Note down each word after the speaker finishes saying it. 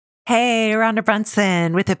Hey, Rhonda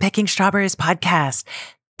Brunson with the Picking Strawberries podcast.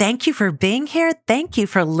 Thank you for being here. Thank you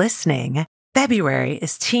for listening. February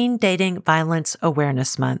is Teen Dating Violence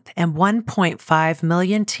Awareness Month, and 1.5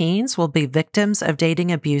 million teens will be victims of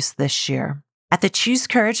dating abuse this year. At the Choose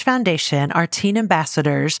Courage Foundation, our teen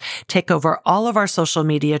ambassadors take over all of our social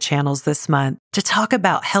media channels this month to talk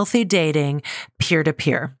about healthy dating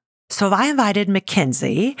peer-to-peer. So I invited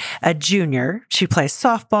Makenzie, a junior. She plays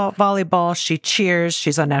softball, volleyball, she cheers,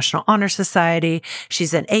 she's on National Honor Society,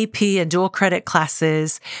 she's in AP and dual credit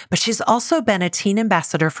classes, but she's also been a teen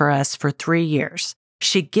ambassador for us for 3 years.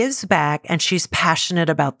 She gives back and she's passionate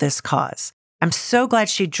about this cause. I'm so glad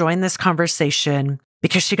she joined this conversation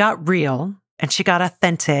because she got real and she got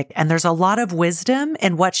authentic, and there's a lot of wisdom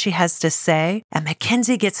in what she has to say, and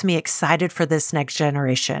Makenzie gets me excited for this next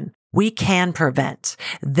generation. We can prevent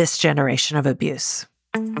this generation of abuse.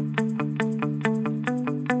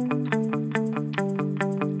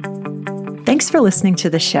 Thanks for listening to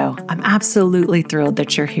the show. I'm absolutely thrilled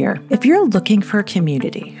that you're here. If you're looking for a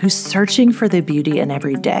community who's searching for the beauty in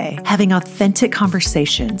every day, having authentic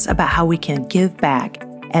conversations about how we can give back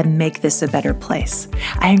and make this a better place,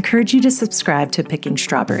 I encourage you to subscribe to Picking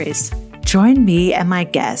Strawberries. Join me and my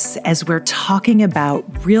guests as we're talking about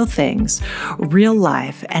real things, real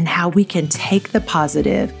life, and how we can take the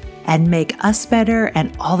positive and make us better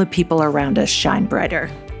and all the people around us shine brighter.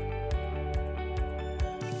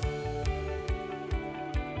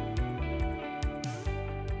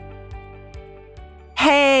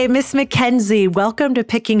 Hey, Miss Makenzie, welcome to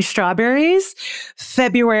Picking Strawberries.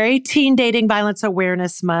 February, Teen Dating Violence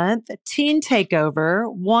Awareness Month, Teen Takeover,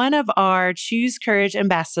 one of our Choose Courage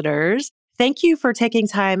ambassadors. Thank you for taking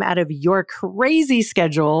time out of your crazy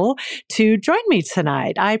schedule to join me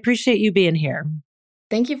tonight. I appreciate you being here.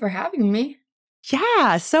 Thank you for having me.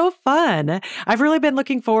 Yeah, so fun. I've really been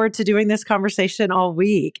looking forward to doing this conversation all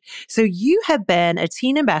week. So you have been a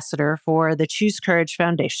teen ambassador for the Choose Courage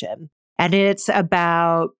Foundation, and it's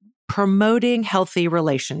about promoting healthy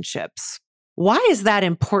relationships. Why is that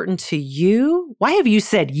important to you? Why have you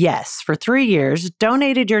said yes for 3 years,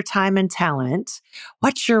 donated your time and talent?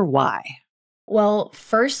 What's your why? Well,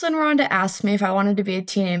 first, when Rhonda asked me if I wanted to be a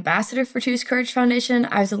teen ambassador for Choose Courage Foundation,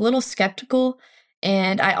 I was a little skeptical,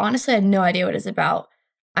 and I honestly had no idea what it's about.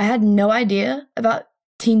 I had no idea about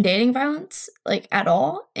teen dating violence, at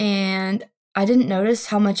all, and I didn't notice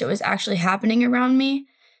how much it was actually happening around me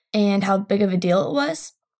and how big of a deal it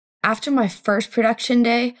was. After my first production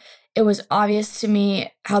day, it was obvious to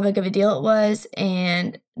me how big of a deal it was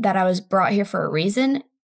and that I was brought here for a reason.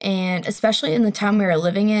 And especially in the time we were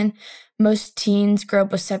living in, most teens grow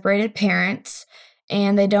up with separated parents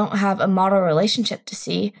and they don't have a model relationship to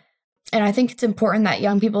see. And I think it's important that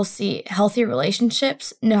young people see healthy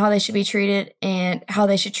relationships, know how they should be treated, and how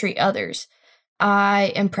they should treat others.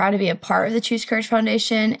 I am proud to be a part of the Choose Courage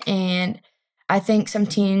Foundation, and I think some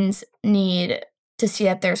teens need to see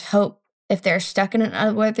that there's hope if they're stuck in an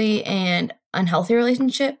unworthy and unhealthy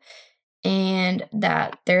relationship, and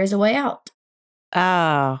that there is a way out.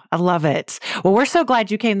 Oh, I love it. Well, we're so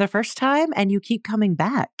glad you came the first time and you keep coming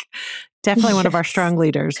back. Definitely one of our strong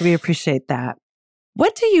leaders. We appreciate that.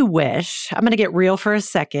 What do you wish? I'm going to get real for a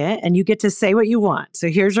second and you get to say what you want. So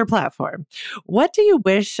here's your platform. What do you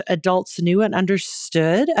wish adults knew and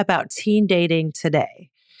understood about teen dating today?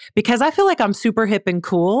 Because I feel like I'm super hip and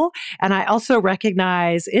cool. And I also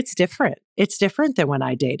recognize it's different. It's different than when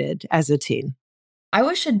I dated as a teen. I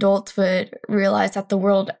wish adults would realize that the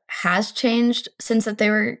world has changed since that they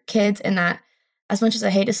were kids, and that, as much as I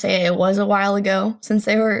hate to say it, it was a while ago since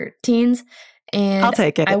they were teens. And I'll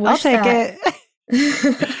take it. I wish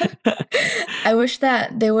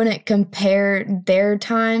that they wouldn't compare their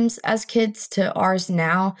times as kids to ours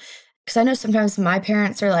now. Because I know sometimes my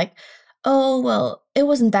parents are like, oh, well, it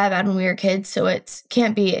wasn't that bad when we were kids, so it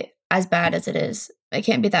can't be as bad as it is. It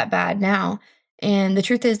can't be that bad now. And the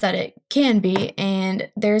truth is that it can be, and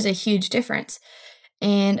there's a huge difference.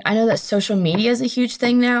 And I know that social media is a huge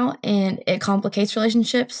thing now, and it complicates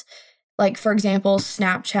relationships. Like, for example,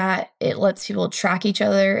 Snapchat, it lets people track each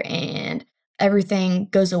other, and everything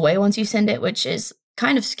goes away once you send it, which is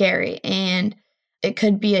kind of scary. And it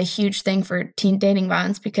could be a huge thing for teen dating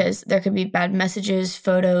violence because there could be bad messages,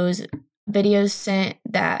 photos, videos sent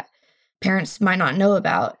that parents might not know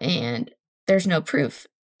about, and there's no proof.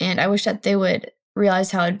 And I wish that they would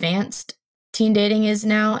realize how advanced teen dating is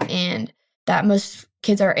now, and that most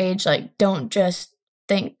kids our age, don't just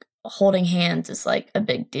think holding hands is, a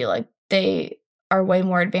big deal. They are way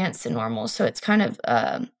more advanced than normal. So it's kind of,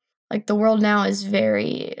 the world now is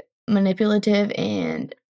very manipulative,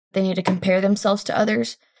 and they need to compare themselves to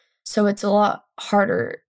others. So it's a lot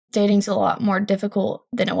harder dating's a lot more difficult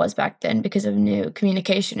than it was back then because of new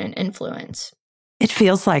communication and influence. It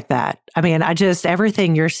feels like that. I mean,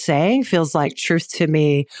 everything you're saying feels like truth to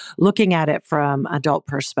me, looking at it from adult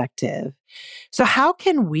perspective. So, how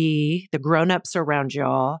can we, the grown-ups around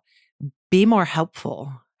y'all, be more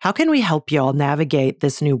helpful? How can we help y'all navigate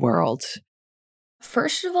this new world?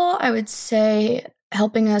 First of all, I would say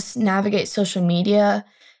helping us navigate social media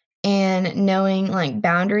and knowing like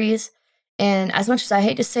boundaries. And as much as I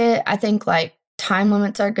hate to say it, I think like time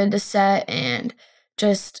limits are good to set and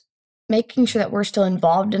just making sure that we're still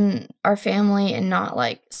involved in our family and not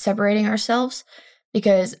like separating ourselves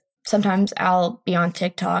because sometimes I'll be on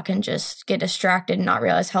TikTok and just get distracted and not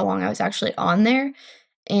realize how long I was actually on there.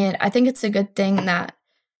 And I think it's a good thing that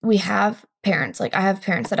we have parents. Like I have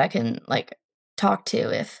parents that I can like talk to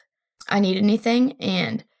if I need anything.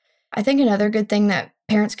 And I think another good thing that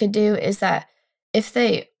parents could do is that if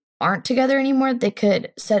they aren't together anymore, they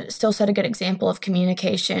could still set a good example of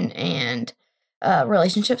communication and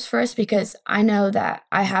relationships for us because I know that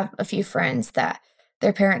I have a few friends that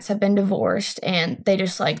their parents have been divorced and they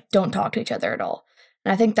just like don't talk to each other at all.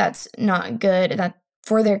 And I think that's not good and that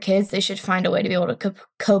for their kids, they should find a way to be able to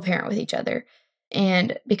co-parent with each other.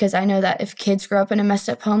 And because I know that if kids grow up in a messed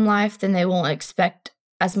up home life, then they won't expect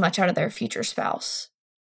as much out of their future spouse.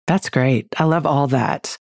 That's great. I love all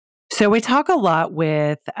that. So we talk a lot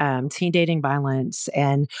with teen dating violence,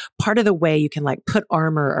 and part of the way you can like put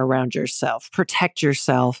armor around yourself, protect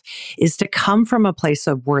yourself, is to come from a place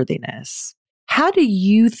of worthiness. How do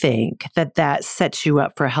you think that sets you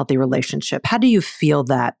up for a healthy relationship? How do you feel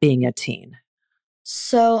that being a teen?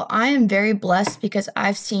 So I am very blessed because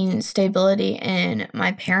I've seen stability in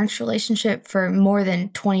my parents' relationship for more than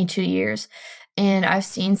 22 years. And I've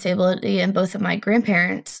seen stability in both of my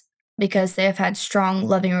grandparents because they have had strong,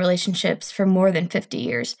 loving relationships for more than 50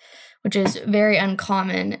 years, which is very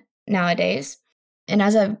uncommon nowadays. And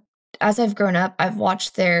as I've grown up, I've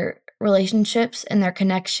watched their relationships and their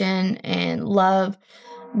connection and love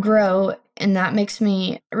grow, and that makes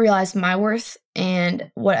me realize my worth and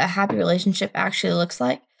what a happy relationship actually looks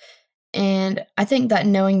like. And I think that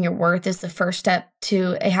knowing your worth is the first step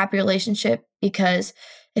to a happy relationship because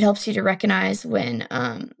it helps you to recognize when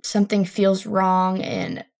something feels wrong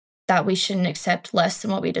and that we shouldn't accept less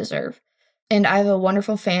than what we deserve. And I have a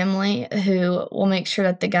wonderful family who will make sure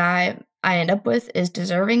that the guy I end up with is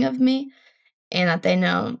deserving of me and that they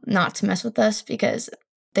know not to mess with us because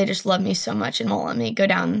they just love me so much and won't let me go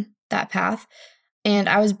down that path. And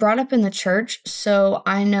I was brought up in the church, so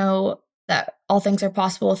I know that all things are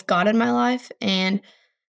possible with God in my life and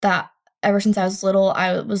that ever since I was little,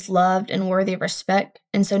 I was loved and worthy of respect.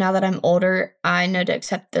 And so now that I'm older, I know to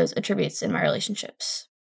accept those attributes in my relationships.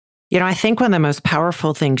 You know, I think one of the most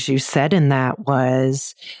powerful things you said in that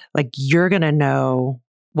was like, you're going to know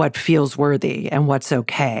what feels worthy and what's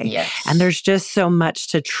okay. And Yes. there's just so much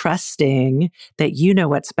to trusting that you know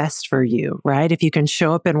what's best for you, right? If you can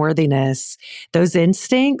show up in worthiness, those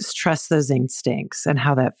instincts, trust those instincts and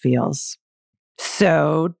how that feels.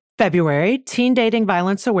 So, February, Teen Dating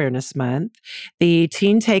Violence Awareness Month. The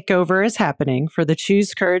Teen Takeover is happening for the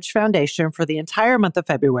Choose Courage Foundation for the entire month of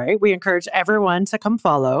February. We encourage everyone to come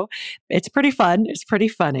follow. It's pretty fun. It's pretty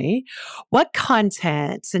funny. What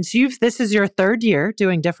content, since this is your third year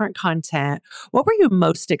doing different content, what were you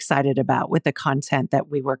most excited about with the content that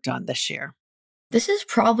we worked on this year? This is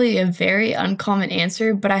probably a very uncommon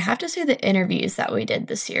answer, but I have to say the interviews that we did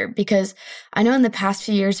this year because I know in the past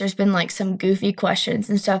few years there's been like some goofy questions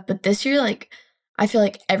and stuff, but this year, like, I feel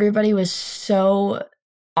like everybody was so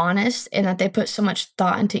honest and that they put so much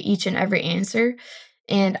thought into each and every answer.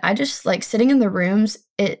 And I just like sitting in the rooms,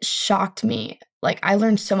 it shocked me. Like, I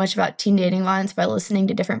learned so much about teen dating violence by listening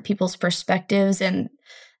to different people's perspectives and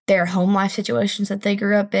their home life situations that they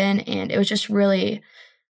grew up in. And it was just really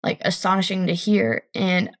like astonishing to hear.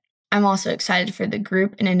 And I'm also excited for the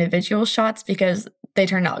group and individual shots because they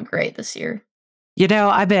turned out great this year. You know,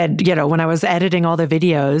 I bet, when I was editing all the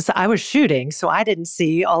videos, I was shooting, so I didn't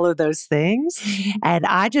see all of those things. And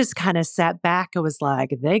I just kind of sat back and was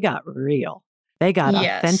like, they got real. They got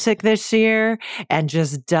Yes. authentic this year and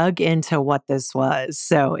just dug into what this was.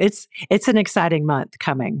 So it's an exciting month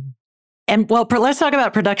coming. And well, let's talk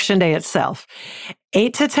about production day itself.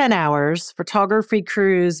 8 to 10 hours, photography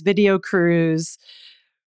crews, video crews,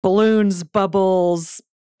 balloons, bubbles,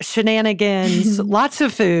 shenanigans, lots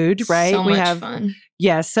of food, right? So much fun.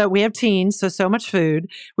 Yes, so we have teens, so much food.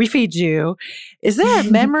 We feed you. Is there a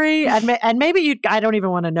memory, and maybe I don't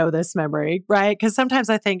even want to know this memory, right? Because sometimes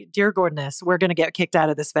I think, dear goodness, we're going to get kicked out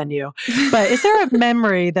of this venue. But is there a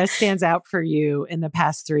memory that stands out for you in the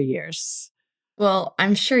past 3 years? Well,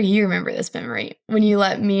 I'm sure you remember this memory when you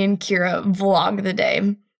let me and Kira vlog the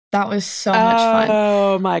day. That was so much fun.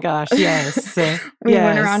 Oh my gosh, yes. We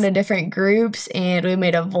went around Yes. to different groups and we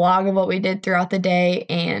made a vlog of what we did throughout the day.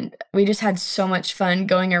 And we just had so much fun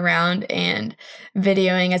going around and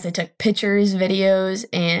videoing as I took pictures, videos,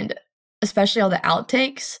 and especially all the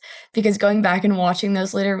outtakes, because going back and watching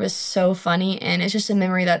those later was so funny. And it's just a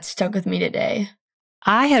memory that stuck with me today.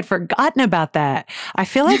 I had forgotten about that. I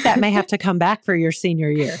feel like that may have to come back for your senior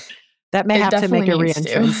year. That may It have to definitely make a needs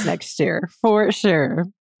to. reentrance next year for sure.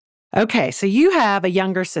 Okay, so you have a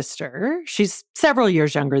younger sister. She's several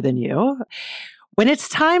years younger than you. When it's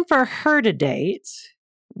time for her to date,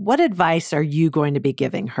 what advice are you going to be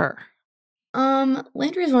giving her?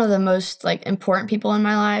 Landry is one of the most like important people in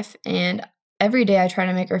my life, and every day I try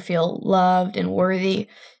to make her feel loved and worthy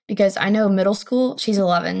because I know middle school, she's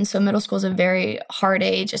 11, so middle school is a very hard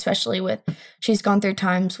age, especially with she's gone through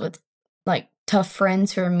times with like tough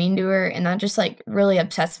friends who are mean to her, and that just like really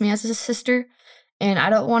upsets me as a sister. And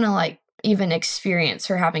I don't want to like even experience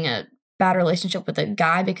her having a bad relationship with a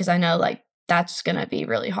guy because I know like that's gonna be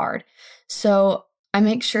really hard. So I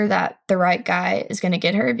make sure that the right guy is going to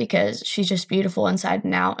get her because she's just beautiful inside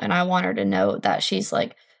and out. And I want her to know that she's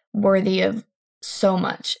like worthy of so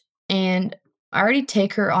much. And I already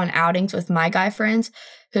take her on outings with my guy friends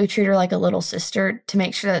who treat her like a little sister to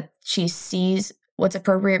make sure that she sees what's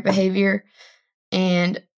appropriate behavior.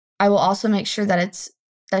 And I will also make sure that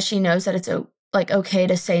that she knows that it's like okay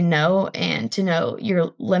to say no and to know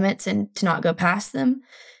your limits and to not go past them.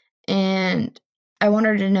 And I want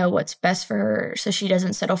her to know what's best for her so she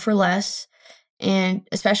doesn't settle for less. And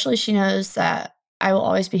especially she knows that I will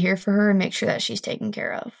always be here for her and make sure that she's taken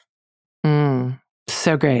care of. Mm,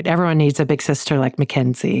 so great. Everyone needs a big sister like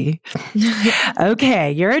Makenzie.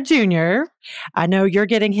 Okay, you're a junior. I know you're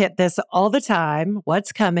getting hit this all the time.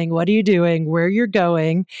 What's coming? What are you doing? Where you're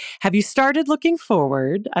going? Have you started looking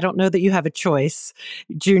forward? I don't know that you have a choice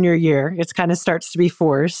junior year. It kind of starts to be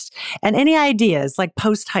forced. And any ideas like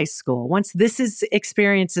post high school? Once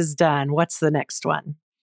experience is done, what's the next one?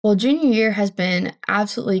 Well, junior year has been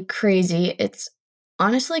absolutely crazy. It's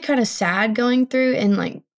honestly kind of sad going through, and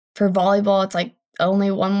like for volleyball, it's like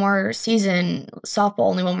only one more season, softball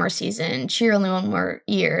only one more season, cheer only one more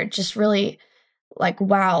year. Just really like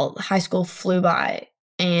wow, high school flew by.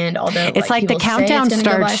 And although It's like like the people say it's countdown going to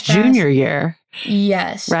go by starts fast, junior year,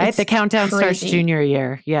 yes, right? The it's countdown starts crazy. junior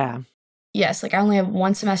year. Yeah. Yes, like I only have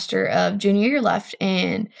one semester of junior year left,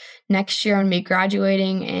 and next year I'm gonna be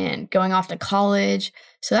graduating and going off to college.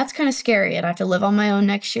 So that's kind of scary. And I have to live on my own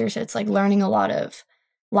next year. So it's like learning a lot of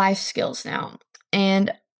life skills now.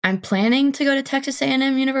 And I'm planning to go to Texas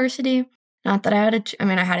A&M University. Not that I had I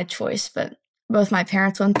mean, I had a choice, but both my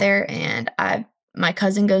parents went there, and my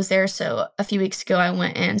cousin goes there. So a few weeks ago, I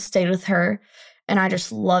went and stayed with her, and I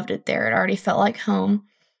just loved it there. It already felt like home.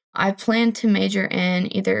 I plan to major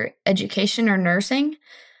in either education or nursing.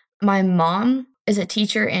 My mom is a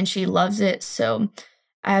teacher and she loves it. So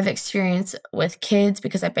I have experience with kids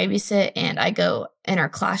because I babysit and I go in our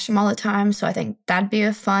classroom all the time. So I think that'd be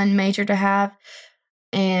a fun major to have.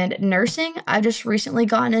 And nursing, I've just recently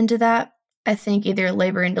gotten into that. I think either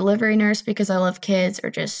labor and delivery nurse because I love kids or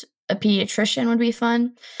just a pediatrician would be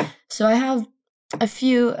fun. So I have a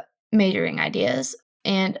few majoring ideas,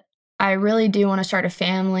 and I really do want to start a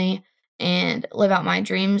family and live out my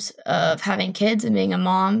dreams of having kids and being a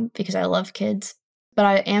mom because I love kids. But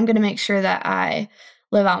I am going to make sure that I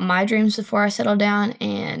live out my dreams before I settle down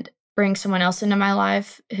and bring someone else into my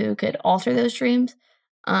life who could alter those dreams.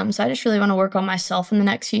 So I just really want to work on myself in the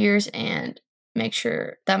next few years and make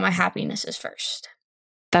sure that my happiness is first.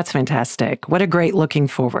 That's fantastic. What a great looking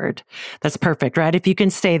forward. That's perfect, right? If you can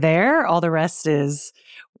stay there, all the rest is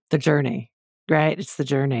the journey, right? It's the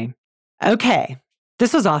journey. Okay.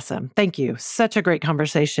 This was awesome. Thank you. Such a great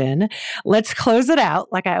conversation. Let's close it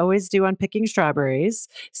out like I always do on Picking Strawberries.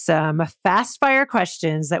 Some fast fire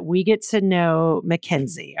questions that we get to know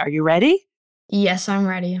Makenzie. Are you ready? Yes, I'm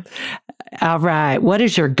ready. All right. What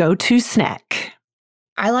is your go-to snack?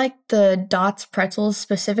 I like the Dots pretzels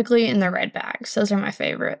specifically in the red bags. Those are my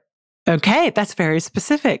favorite. Okay, that's very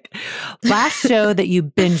specific. Last show that you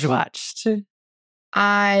binge watched?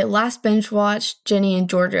 I last binge watched Jenny and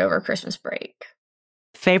Georgia over Christmas break.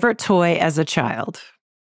 Favorite toy as a child?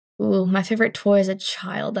 Ooh, my favorite toy as a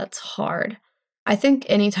child. That's hard. I think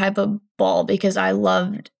any type of ball because I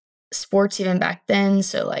loved sports even back then.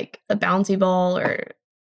 So like a bouncy ball or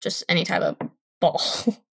just any type of ball.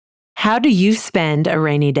 How do you spend a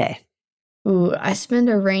rainy day? Ooh, I spend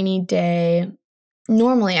a rainy day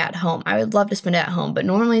normally at home. I would love to spend it at home, but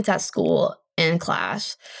normally it's at school. in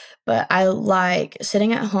class. But I like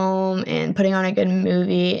sitting at home and putting on a good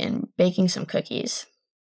movie and baking some cookies.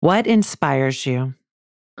 What inspires you?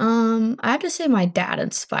 I have to say my dad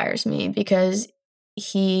inspires me because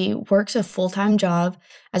he works a full-time job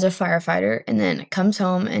as a firefighter and then comes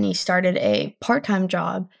home and he started a part-time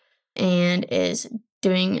job and is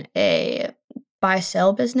doing a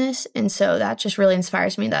buy-sell business. And so that just really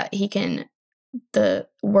inspires me that the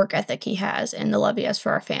work ethic he has and the love he has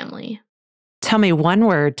for our family. Tell me one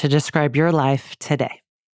word to describe your life today.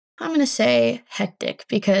 I'm going to say hectic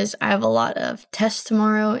because I have a lot of tests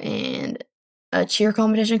tomorrow and a cheer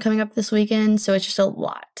competition coming up this weekend. So it's just a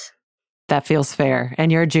lot. That feels fair. And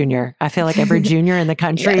you're a junior. I feel like every junior in the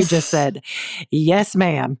country just Yes. said, yes,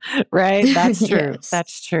 ma'am. Right? That's true. Yes.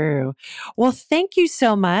 That's true. Well, thank you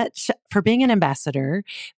so much for being an ambassador,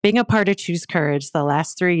 being a part of Choose Courage the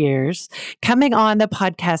last 3 years, coming on the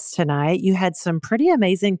podcast tonight. You had some pretty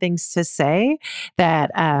amazing things to say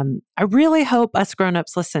that I really hope us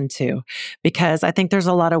grownups listen to, because I think there's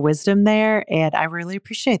a lot of wisdom there. And I really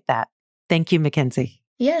appreciate that. Thank you, Makenzie.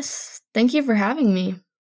 Yes. Thank you for having me.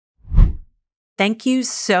 Thank you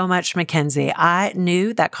so much, Makenzie. I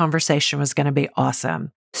knew that conversation was going to be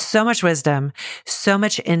awesome. So much wisdom, so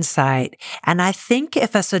much insight. And I think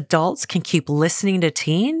if us adults can keep listening to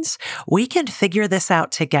teens, we can figure this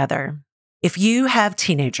out together. If you have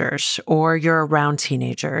teenagers or you're around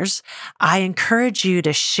teenagers, I encourage you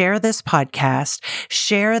to share this podcast,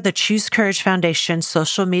 share the Choose Courage Foundation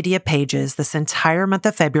social media pages this entire month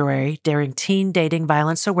of February during Teen Dating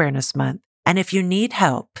Violence Awareness Month. And if you need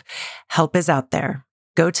help, help is out there.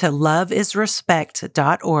 Go to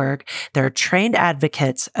loveisrespect.org. There are trained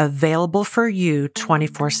advocates available for you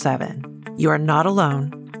 24/7. You are not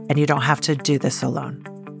alone, and you don't have to do this alone.